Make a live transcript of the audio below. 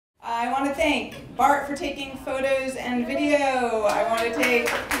I want to thank Bart for taking photos and video. I want to thank,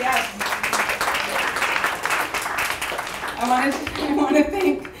 yes. I want to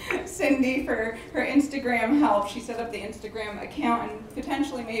thank Cindy for her Instagram help. She set up the Instagram account and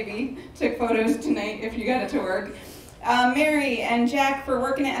potentially maybe took photos tonight if you got it to work. Mary and Jack for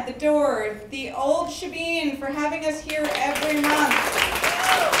working it at the door. The Auld Shebeen for having us here every month.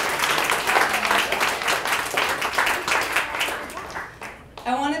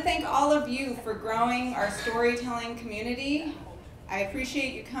 I want to thank all of you for growing our storytelling community. I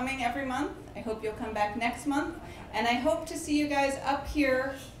appreciate you coming every month. I hope you'll come back next month. And I hope to see you guys up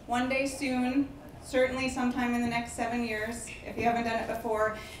here one day soon, certainly sometime in the next 7 years, if you haven't done it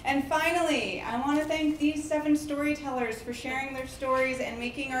before. And finally, I want to thank these 7 storytellers for sharing their stories and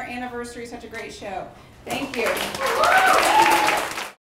making our anniversary such a great show. Thank you.